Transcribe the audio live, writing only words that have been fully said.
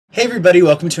Hey everybody,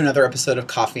 welcome to another episode of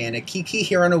Coffee and a Kiki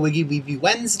here on a Wiggy Weevy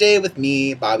Wednesday with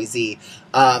me, Bobby Z.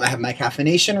 I have my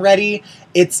caffeination ready.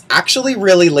 It's actually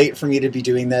really late for me to be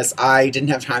doing this. I didn't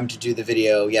have time to do the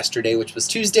video yesterday, which was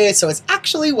Tuesday, so it's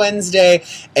actually Wednesday,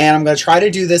 and I'm going to try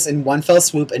to do this in one fell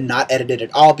swoop and not edit it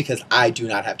at all because I do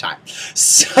not have time.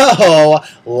 So,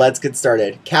 let's get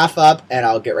started. Calf up, and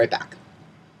I'll get right back.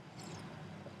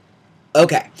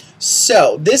 Okay,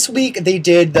 so this week they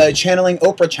did the Channeling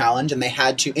Oprah Challenge, and they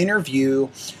had to interview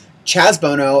Chaz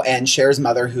Bono and Cher's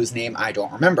mother, whose name I don't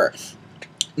remember.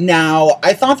 Now,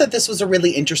 I thought that this was a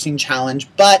really interesting challenge,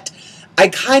 but I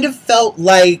kind of felt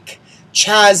like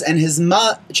Chaz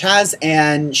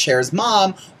and Cher's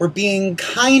mom were being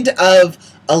kind of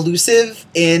elusive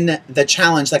in the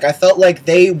challenge. Like, I felt like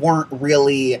they weren't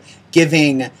really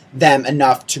giving them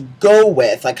enough to go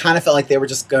with. I kind of felt like they were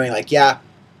just going like, yeah,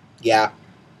 yeah.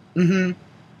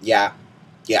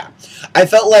 I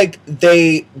felt like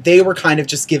they were kind of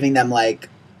just giving them like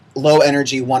low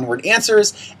energy one-word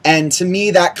answers, and to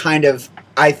me that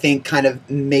I think kind of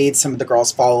made some of the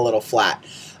girls fall a little flat.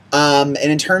 And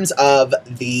in terms of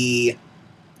the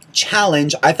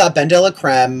challenge, I thought Ben de la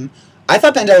Creme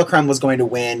was going to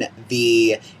win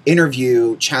the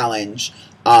interview challenge.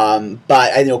 But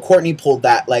I know Courtney pulled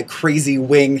that like crazy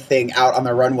wing thing out on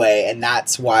the runway, and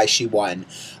that's why she won.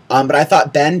 But I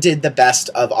thought Ben did the best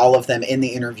of all of them in the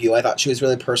interview. I thought she was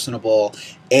really personable,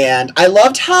 and I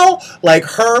loved how like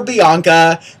her,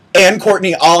 Bianca, and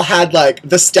Courtney all had like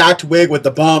the stacked wig with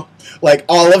the bump. Like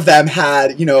all of them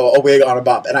had, you know, a wig on a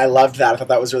bump, and I loved that. I thought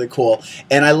that was really cool,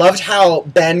 and I loved how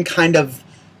Ben kind of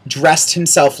dressed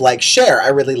himself like Cher. I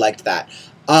really liked that.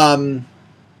 Sorry,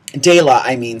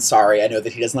 I know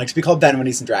that he doesn't like to be called Ben when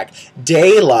he's in drag.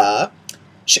 Dela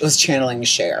was channeling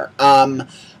Cher.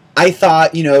 I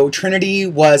thought, you know,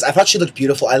 I thought she looked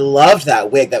beautiful. I loved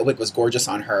that wig. That wig was gorgeous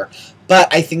on her.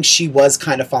 But I think she was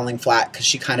kind of falling flat because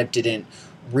she kind of didn't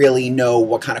really know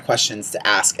what kind of questions to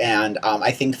ask. And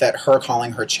I think that her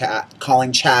calling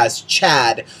Chaz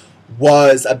Chad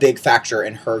was a big factor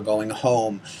in her going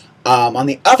home. On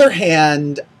the other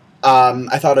hand,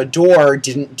 I thought Adore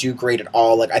didn't do great at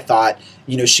all. Like, I thought,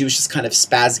 you know, she was just kind of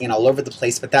spazzing all over the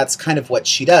place, but that's kind of what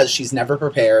she does. She's never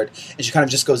prepared, and she kind of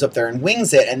just goes up there and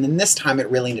wings it, and then this time it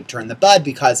really nipped her in the bud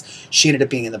because she ended up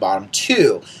being in the bottom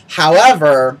two.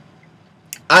 However,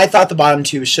 I thought the bottom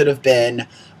two should have been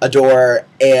Adore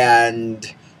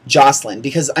and Jocelyn,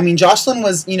 because, I mean, Jocelyn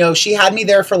was, you know, she had me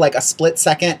there for, like, a split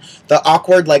second. The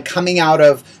awkward, like, coming out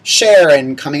of Cher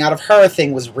and coming out of her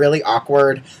thing was really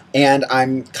awkward, and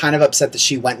I'm kind of upset that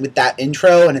she went with that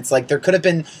intro, and it's like, there could have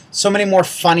been so many more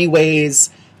funny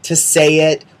ways to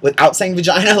say it without saying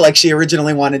vagina like she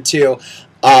originally wanted to.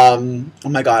 Oh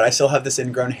my god, I still have this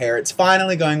ingrown hair. It's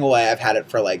finally going away. I've had it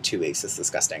for, like, 2 weeks. It's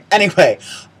disgusting. Anyway,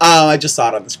 I just saw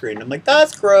it on the screen. I'm like,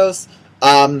 that's gross.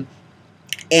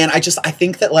 And I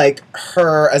think that, like,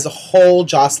 her as a whole,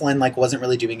 Jocelyn, like, wasn't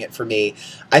really doing it for me.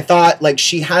 I thought, like,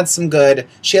 she had some good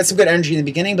energy in the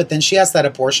beginning, but then she asked that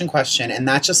abortion question, and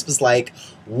that just was like,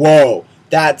 whoa,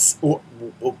 that's,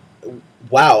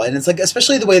 wow. And it's like,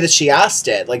 especially the way that she asked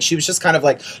it, like, she was just kind of,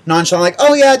 like, nonchalant, like,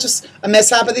 oh, yeah, just a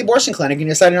mishap at the abortion clinic, and you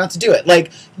decided not to do it.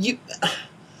 Like,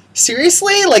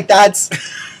 seriously? Like, that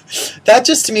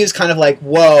just to me was kind of like,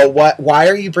 whoa, why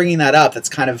are you bringing that up? That's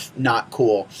kind of not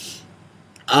cool.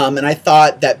 And I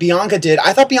thought Bianca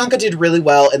did really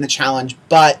well in the challenge,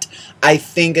 but I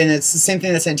think, and it's the same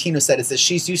thing that Santino said, is that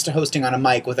she's used to hosting on a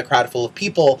mic with a crowd full of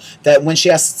people, that when she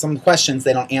asks some questions,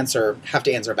 they don't have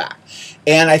to answer back.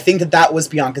 And I think that was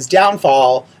Bianca's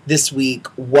downfall this week,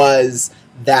 was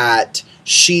that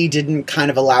she didn't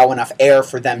kind of allow enough air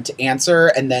for them to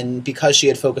answer, and then because she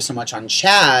had focused so much on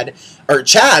Chaz,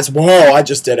 whoa, I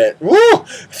just did it, woo!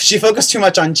 She focused too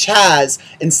much on Chaz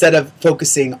instead of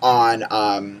focusing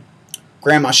on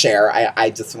Grandma Cher. I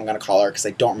just am going to call her because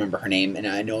I don't remember her name, and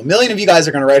I know a million of you guys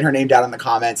are going to write her name down in the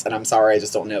comments, and I'm sorry, I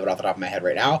just don't know it off the top of my head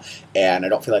right now, and I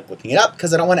don't feel like looking it up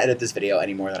because I don't want to edit this video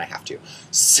any more than I have to.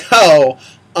 So,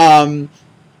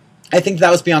 I think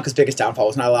that was Bianca's biggest downfall,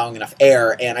 was not allowing enough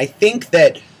air, and I think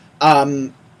that, I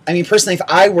mean, personally, if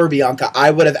I were Bianca,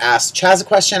 I would have asked Chaz a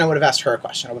question, I would have asked her a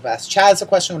question, I would have asked Chaz a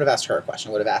question, I would have asked her a question,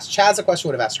 I would have asked Chaz a question,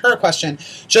 I would have asked her a question,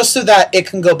 just so that it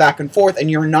can go back and forth,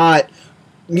 and you're not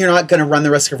going to run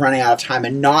the risk of running out of time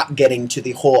and not getting to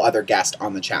the whole other guest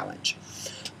on the challenge.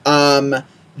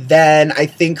 Then I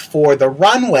think for the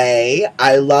runway,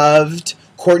 I loved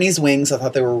Courtney's wings. I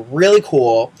thought they were really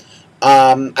cool.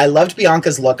 I loved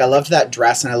Bianca's look. I loved that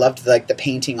dress, and I loved like the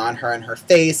painting on her and her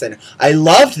face, and I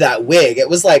loved that wig. It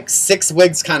was like 6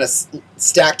 wigs kind of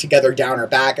stacked together down her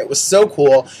back. It was so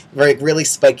cool. Very, really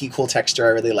spiky, cool texture. I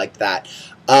really liked that.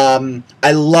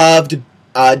 I loved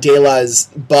Dela's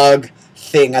bug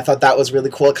thing. I thought that was really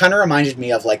cool. It kind of reminded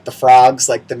me of like The Frogs,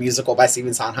 like the musical by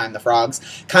Stephen Sondheim, The Frogs.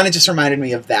 Kind of just reminded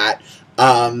me of that.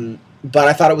 But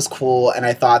I thought it was cool, and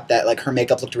I thought that like her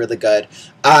makeup looked really good.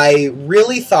 I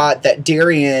really thought that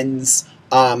Darian's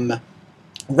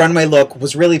runway look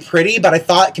was really pretty, but I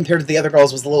thought compared to the other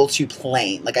girls was a little too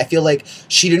plain. Like I feel like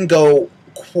she didn't go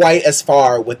quite as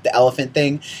far with the elephant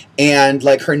thing, and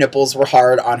like her nipples were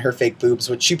hard on her fake boobs,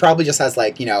 which she probably just has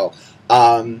like, you know,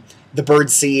 the bird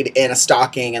seed in a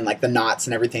stocking and like the knots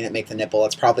and everything that make the nipple.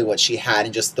 That's probably what she had,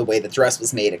 and just the way the dress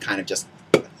was made, it kind of just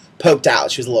poked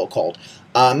out. She was a little cold.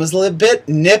 It was a little bit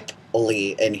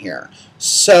nipply in here.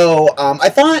 So I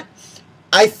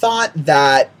thought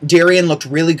that Darian looked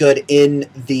really good in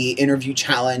the interview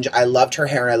challenge. I loved her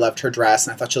hair and I loved her dress,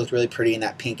 and I thought she looked really pretty in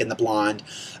that pink and the blonde.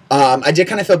 I did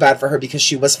kind of feel bad for her because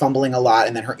she was fumbling a lot,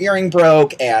 and then her earring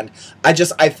broke, and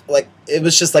it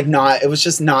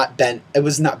was not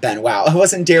Ben. Wow. It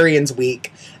wasn't Darian's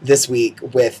week this week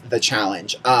with the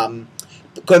challenge.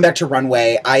 Going back to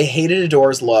runway, I hated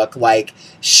Adore's look.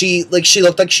 She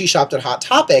looked like she shopped at Hot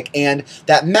Topic, and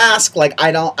that mask, like,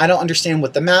 I don't understand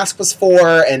what the mask was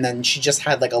for, and then she just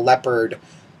had like a leopard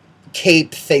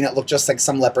cape thing that looked just like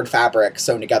some leopard fabric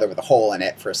sewn together with a hole in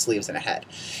it for sleeves and a head.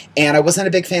 And I wasn't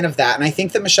a big fan of that, and I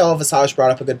think that Michelle Visage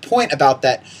brought up a good point about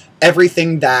that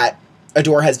everything that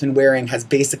Adore has been wearing has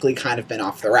basically kind of been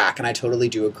off the rack, and I totally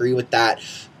do agree with that.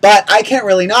 But I can't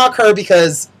really knock her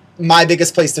because my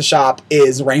biggest place to shop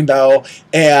is Rainbow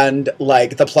and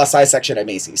like the plus size section at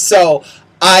Macy's. So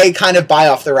I kind of buy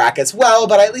off the rack as well,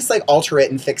 but I at least like alter it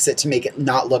and fix it to make it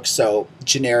not look so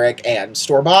generic and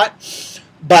store-bought.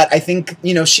 But I think,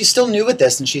 you know, she's still new at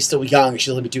this and she's still young. She's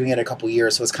only been doing it a couple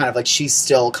years, so it's kind of like she's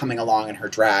still coming along in her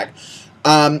drag.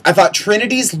 I thought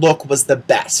Trinity's look was the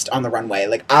best on the runway.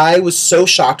 Like, I was so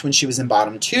shocked when she was in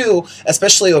bottom two,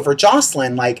 especially over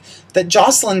Jocelyn. Like, that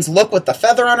Jocelyn's look with the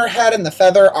feather on her head and the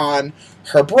feather on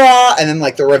her bra, and then,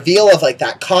 like, the reveal of, like,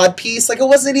 that cod piece. Like, it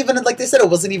wasn't even, like they said, it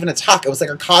wasn't even a tuck. It was, like,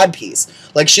 a cod piece.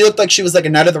 Like, she looked like she was, like, a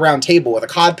Knight of the Round Table with a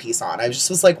cod piece on. I just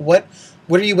was like, what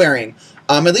are you wearing?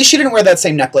 At least she didn't wear that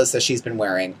same necklace that she's been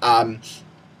wearing.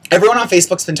 Everyone on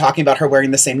Facebook's been talking about her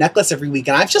wearing the same necklace every week,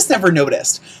 and I've just never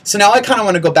noticed. So now I kind of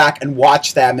want to go back and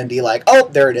watch them and be like, oh,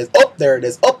 there it is, oh, there it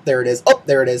is, oh, there it is, oh,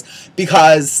 there it is,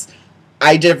 because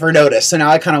I never noticed. So now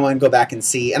I kind of want to go back and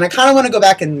see. And I kind of want to go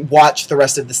back and watch the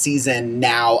rest of the season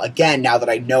now, again, now that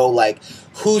I know, like,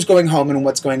 who's going home and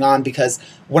what's going on, because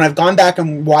when I've gone back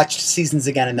and watched seasons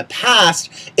again in the past,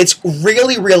 it's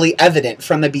really, really evident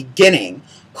from the beginning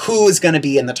who is going to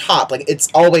be in the top. Like, it's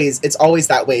always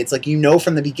that way. It's like, you know,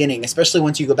 from the beginning, especially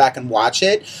once you go back and watch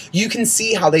it, you can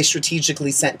see how they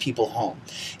strategically sent people home.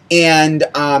 And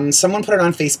someone put it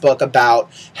on Facebook about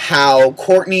how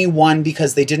Courtney won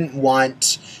because they didn't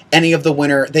want any of the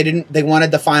winner. They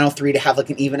wanted the final three to have like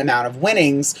an even amount of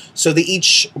winnings, so they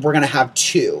each were going to have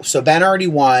two. So Ben already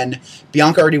won,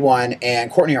 Bianca already won, and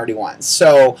Courtney already won.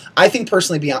 So I think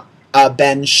personally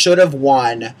Ben should have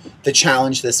won the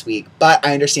challenge this week, but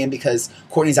I understand because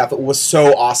Courtney's outfit was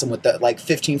so awesome with the like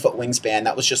 15-foot wingspan.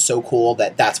 That was just so cool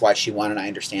that's why she won, and I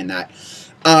understand that.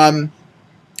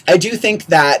 I do think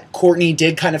that Courtney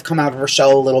did kind of come out of her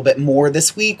shell a little bit more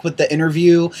this week with the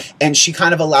interview, and she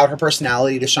kind of allowed her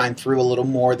personality to shine through a little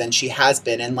more than she has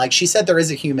been. And like she said, there is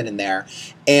a human in there,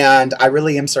 and I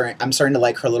really am I'm starting to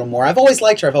like her a little more. I've always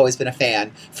liked her. I've always been a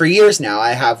fan for years now.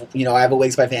 I have a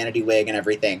Wigs by Vanity wig and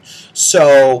everything.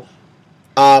 So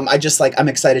I'm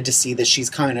excited to see that she's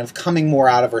kind of coming more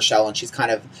out of her shell, and she's kind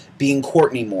of being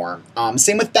Courtney more.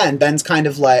 Same with Ben. Ben's kind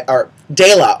of like, or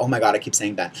Dela. Oh my God, I keep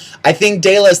saying Ben. I think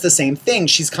Dela is the same thing.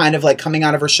 She's kind of like coming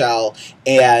out of her shell,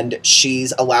 and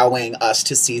she's allowing us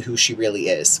to see who she really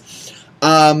is.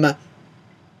 Runway,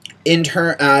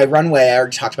 I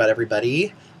already talked about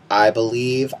everybody. I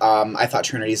believe. I thought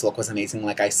Trinity's look was amazing,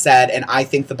 like I said, and I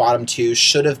think the bottom two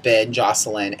should have been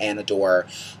Jocelyn and Adore.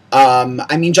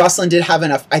 I mean, Jocelyn did have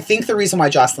enough. I think the reason why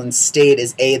Jocelyn stayed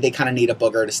is they kind of need a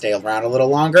booger to stay around a little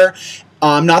longer.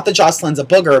 Not that Jocelyn's a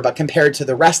booger, but compared to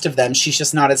the rest of them, she's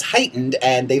just not as heightened,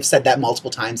 and they've said that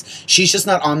multiple times. She's just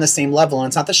not on the same level, and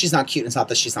it's not that she's not cute, and it's not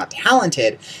that she's not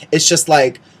talented. It's just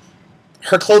like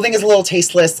her clothing is a little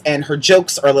tasteless, and her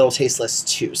jokes are a little tasteless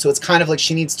too. So it's kind of like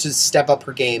she needs to step up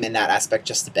her game in that aspect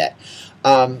just a bit.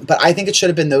 But I think it should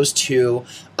have been those two.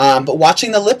 But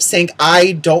watching the lip sync,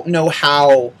 I don't know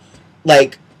how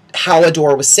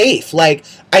Adore was safe. Like,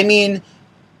 I mean,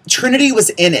 Trinity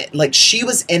was in it. Like, she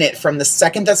was in it from the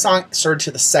second that song started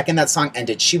to the second that song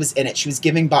ended. She was in it. She was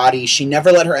giving body. She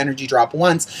never let her energy drop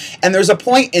once. And there's a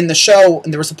point in the show,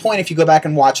 and there was a point if you go back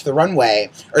and watch the runway,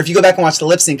 or if you go back and watch the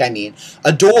lip sync, I mean,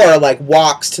 Adore, like,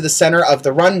 walks to the center of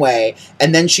the runway,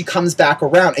 and then she comes back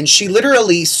around, and she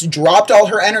literally dropped all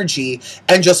her energy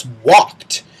and just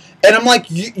walked. And I'm like,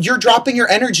 you're dropping your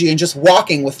energy and just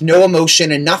walking with no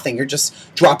emotion and nothing. You're just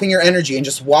dropping your energy and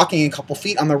just walking a couple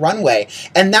feet on the runway.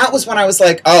 And that was when I was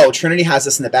like, oh, Trinity has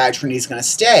this in the bag. Trinity's going to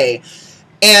stay.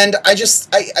 And I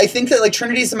think that, like,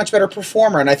 Trinity's a much better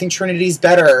performer. And I think Trinity's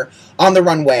better on the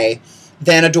runway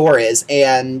than Adore is.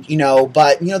 And, you know,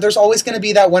 but, you know, there's always going to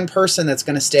be that one person that's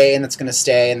going to stay and that's going to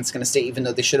stay and it's going to stay even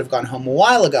though they should have gone home a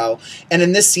while ago. And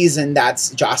in this season, that's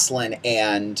Jocelyn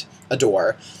and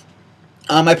Adore.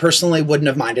 I personally wouldn't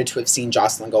have minded to have seen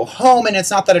Jocelyn go home, and it's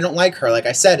not that I don't like her. Like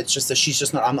I said, it's just that she's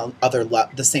just not on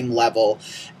the same level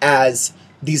as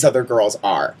these other girls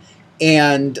are.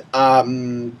 And,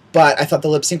 but I thought the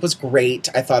lip sync was great.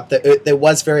 I thought that it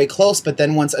was very close, but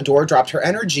then once Adore dropped her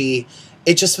energy,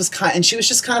 it just was and she was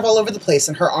just kind of all over the place,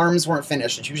 and her arms weren't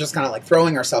finished, and she was just kind of like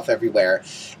throwing herself everywhere.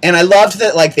 And I loved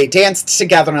that, like, they danced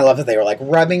together, and I loved that they were like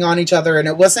rubbing on each other, and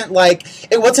it wasn't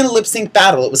a lip sync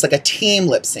battle. It was like a team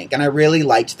lip sync, and I really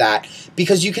liked that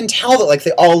because you can tell that, like,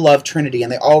 they all love Trinity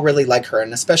and they all really like her,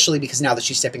 and especially because now that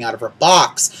she's stepping out of her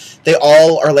box, they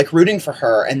all are like rooting for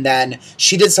her. And then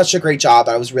she did such a great job.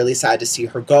 I was really sad to see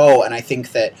her go, and I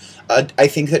think that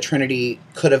Trinity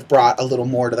could have brought a little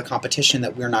more to the competition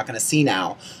that we're not going to see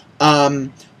now.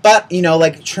 But, you know,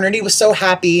 like, Trinity was so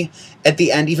happy at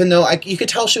the end, even though you could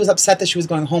tell she was upset that she was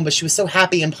going home, but she was so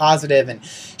happy and positive, and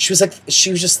she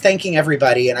was just thanking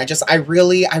everybody. And I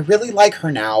really like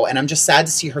her now, and I'm just sad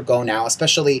to see her go now,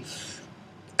 especially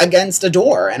against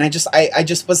Adore. And I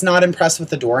just was not impressed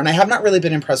with Adore, and I have not really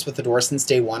been impressed with Adore since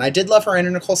day one. I did love her Anna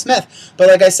Nicole Smith, but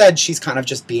like I said, she's kind of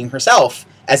just being herself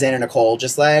as Anna Nicole,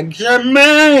 just like,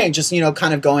 Jermaine, just, you know,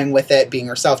 kind of going with it, being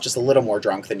herself, just a little more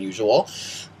drunk than usual.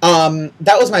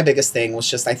 That was my biggest thing, was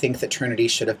just I think that Trinity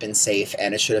should have been safe,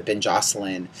 and it should have been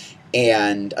Jocelyn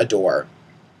and Adore.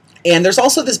 And there's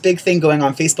also this big thing going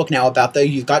on Facebook now about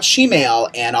You've Got Shemale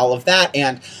and all of that,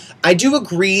 and I do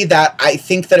agree that I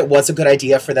think that it was a good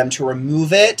idea for them to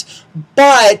remove it,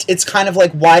 but it's kind of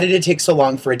like, why did it take so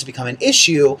long for it to become an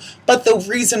issue? But the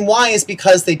reason why is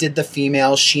because they did the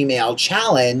female shemale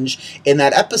challenge in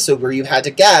that episode where you had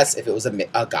to guess if it was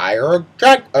a guy or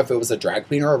if it was a drag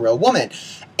queen or a real woman.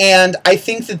 And I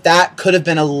think that could have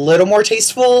been a little more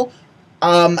tasteful,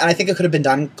 and I think it could have been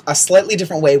done a slightly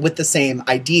different way with the same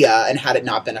idea and had it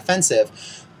not been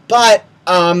offensive. But,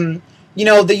 you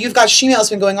know, the You've Got Shemale has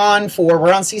been going on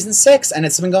we're on season 6, and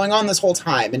it's been going on this whole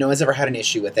time, and no one's ever had an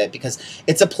issue with it because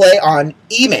it's a play on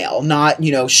email, not,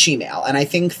 you know, shemale. And I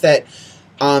think that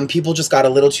people just got a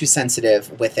little too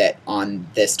sensitive with it on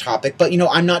this topic. But, you know,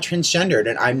 I'm not transgendered,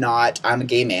 and I'm a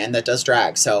gay man that does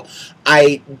drag, so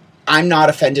I'm not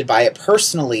offended by it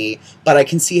personally, but I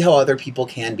can see how other people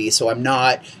can be, so I'm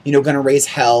not, you know, going to raise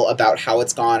hell about how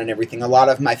it's gone and everything. A lot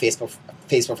of my Facebook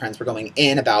friends were going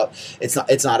in about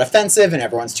it's not offensive and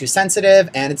everyone's too sensitive,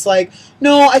 and it's like,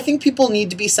 no, I think people need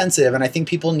to be sensitive, and I think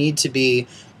people need to be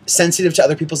sensitive to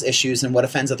other people's issues and what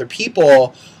offends other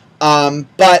people.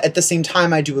 But at the same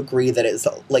time, I do agree that it's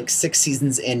like 6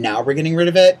 seasons in now we're getting rid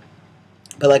of it.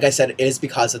 But like I said, it is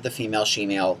because of the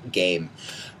female-shemale game.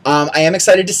 I am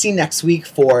excited to see next week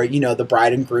for, you know, the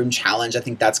bride and groom challenge. I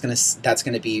think that's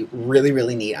gonna be really,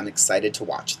 really neat. I'm excited to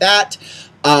watch that.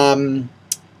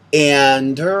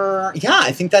 And yeah,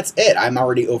 I think that's it. I'm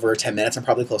already over 10 minutes. I'm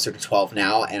probably closer to 12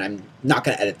 now, and I'm not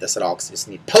going to edit this at all because I just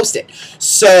need to post it.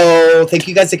 So thank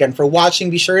you guys again for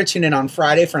watching. Be sure to tune in on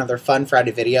Friday for another fun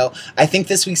Friday video. I think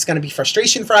this week's going to be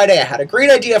Frustration Friday. I had a great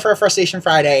idea for a Frustration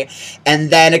Friday, and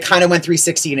then it kind of went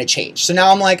 360 and it changed. So now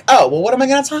I'm like, oh, well, what am I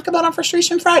going to talk about on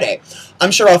Frustration Friday?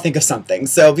 I'm sure I'll think of something.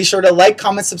 So be sure to like,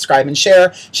 comment, subscribe, and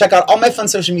share. Check out all my fun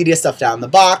social media stuff down in the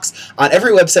box. On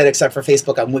every website except for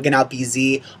Facebook, I'm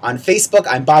WiggingOutBZ. On Facebook,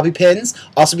 I'm Bobby Pins.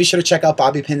 Also, be sure to check out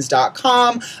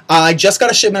bobbypins.com. I just got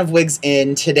a shipment of wigs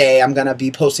in today. I'm going to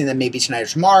be posting them maybe tonight or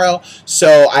tomorrow.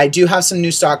 So I do have some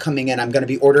new stock coming in. I'm going to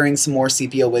be ordering some more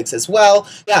sepia wigs as well.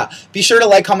 Yeah, be sure to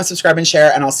like, comment, subscribe, and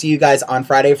share, and I'll see you guys on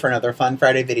Friday for another fun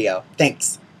Friday video.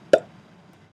 Thanks.